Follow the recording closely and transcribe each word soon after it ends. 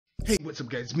Hey, what's up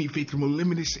guys, it's me, Faith from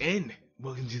Moliminous, and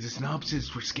welcome to the Synopsis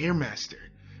for Scaremaster.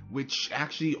 Which,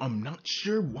 actually, I'm not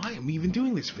sure why I'm even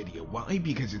doing this video. Why?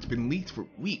 Because it's been leaked for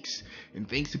weeks, and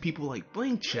thanks to people like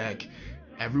Blank Check,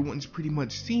 everyone's pretty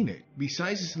much seen it.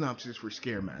 Besides the Synopsis for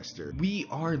Scaremaster, we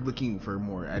are looking for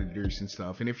more editors and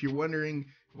stuff, and if you're wondering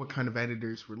what kind of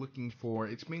editors we're looking for,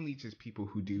 it's mainly just people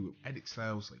who do edit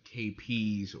styles like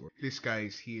KPs, or this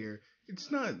guy's here.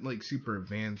 It's not like super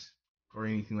advanced or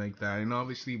anything like that, and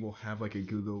obviously we'll have like a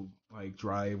Google like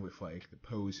Drive with like the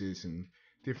poses and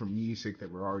different music that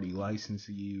we're already licensed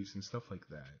to use and stuff like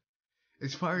that.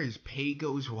 As far as pay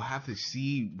goes, we'll have to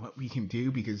see what we can do,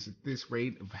 because at this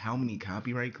rate of how many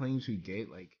copyright claims we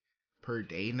get like per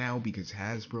day now, because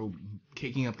Hasbro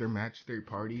kicking up their match third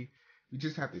party, we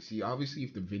just have to see. Obviously,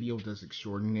 if the video does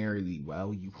extraordinarily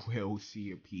well, you will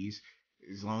see a piece,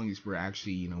 as long as we're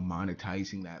actually,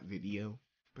 monetizing that video.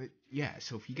 But yeah,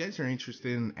 so if you guys are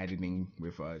interested in editing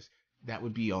with us, that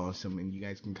would be awesome, and you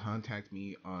guys can contact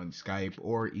me on Skype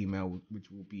or email, which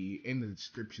will be in the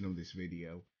description of this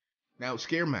video. Now,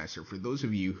 Scaremaster, for those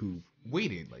of you who've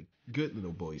waited, like good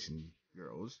little boys and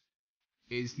girls,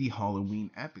 is the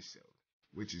Halloween episode,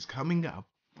 which is coming up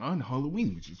on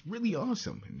Halloween, which is really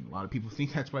awesome. And a lot of people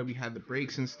think that's why we had the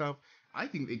breaks and stuff. I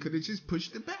think they could have just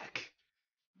pushed it back.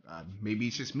 Maybe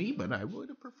it's just me, but I would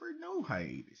have preferred no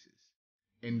hiatuses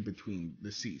in between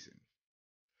the season.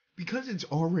 Because it's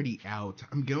already out,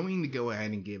 I'm going to go ahead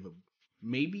and give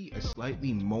maybe a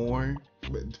slightly more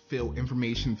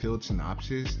information filled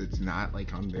synopsis that's not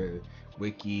like on the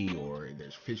wiki or their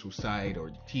official site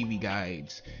or TV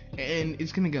guides, and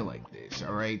it's gonna go like this.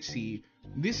 Alright, see,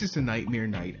 this is the Nightmare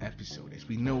Night episode. As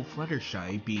we know,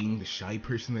 Fluttershy, being the shy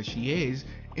person that she is,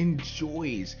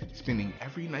 enjoys spending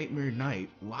every nightmare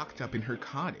night locked up in her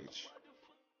cottage,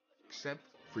 except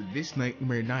for this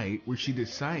nightmare night where she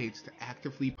decides to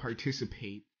actively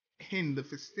participate in the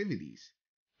festivities.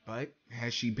 But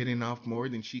has she bitten off more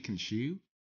than she can chew?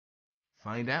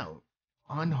 Find out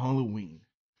on Halloween.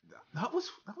 That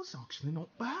was actually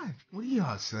not bad. What do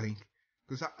y'all think?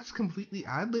 Because that was completely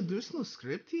ad-lib. There's no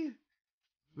script here.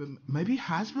 But maybe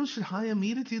Hasbro should hire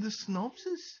me to do the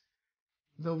synopsis.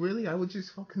 No, really, I would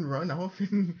just fucking run off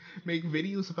and make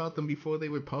videos about them before they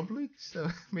were public. So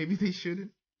maybe they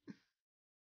shouldn't.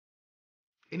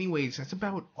 Anyways, that's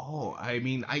about all. I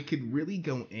mean, I could really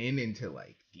go into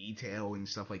like detail and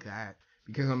stuff like that,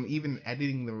 because I'm even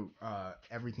editing the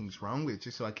Everything's Wrong With,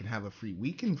 just so I can have a free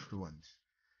weekend for once.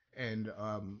 And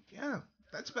yeah,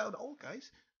 that's about all, guys.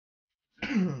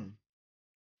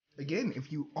 Again,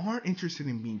 if you are interested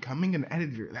in becoming an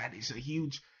editor, that is a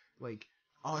huge, like,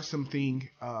 awesome thing.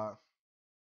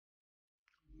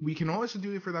 We can also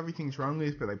do it for Everything's Wrong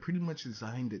With, but I pretty much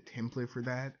designed a template for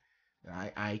that.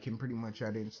 I can pretty much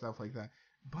add in stuff like that.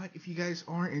 But if you guys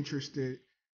are interested,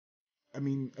 I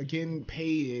mean, again,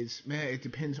 pay is, man, it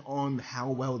depends on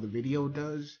how well the video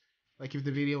does. Like, if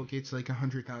the video gets like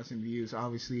 100,000 views,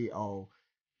 obviously I'll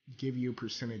give you a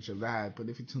percentage of that. But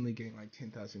if it's only getting like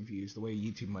 10,000 views, the way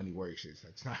YouTube money works is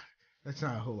that's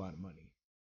not a whole lot of money.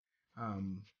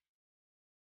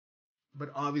 But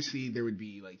obviously there would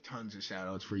be like tons of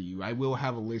shoutouts for you. I will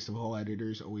have a list of all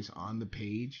editors always on the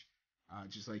page.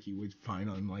 Just like you would find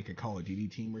on like a Call of Duty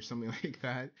team or something like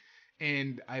that.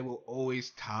 And I will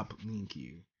always top link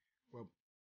you. Well,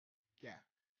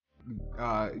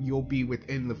 yeah. You'll be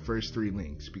within the first 3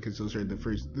 links, because those are the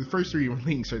first 3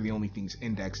 links are the only things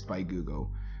indexed by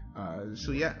Google.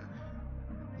 So yeah,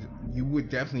 you would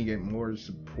definitely get more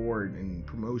support and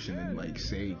promotion than like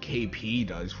say KP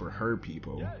does for her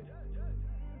people.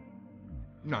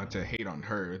 Not to hate on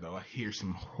her, though. I hear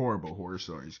some horrible horror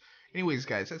stories. Anyways,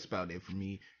 guys, that's about it for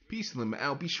me. Peace to them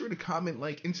out. Be sure to comment,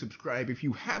 like, and subscribe if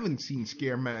you haven't seen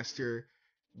Scaremaster.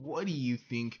 What do you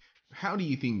think? How do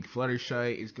you think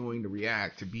Fluttershy is going to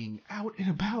react to being out and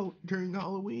about during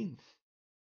Halloween?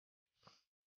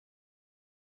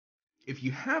 If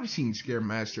you have seen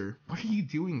Scaremaster, what are you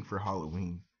doing for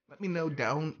Halloween? Let me know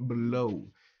down below.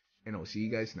 And I'll see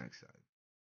you guys next time.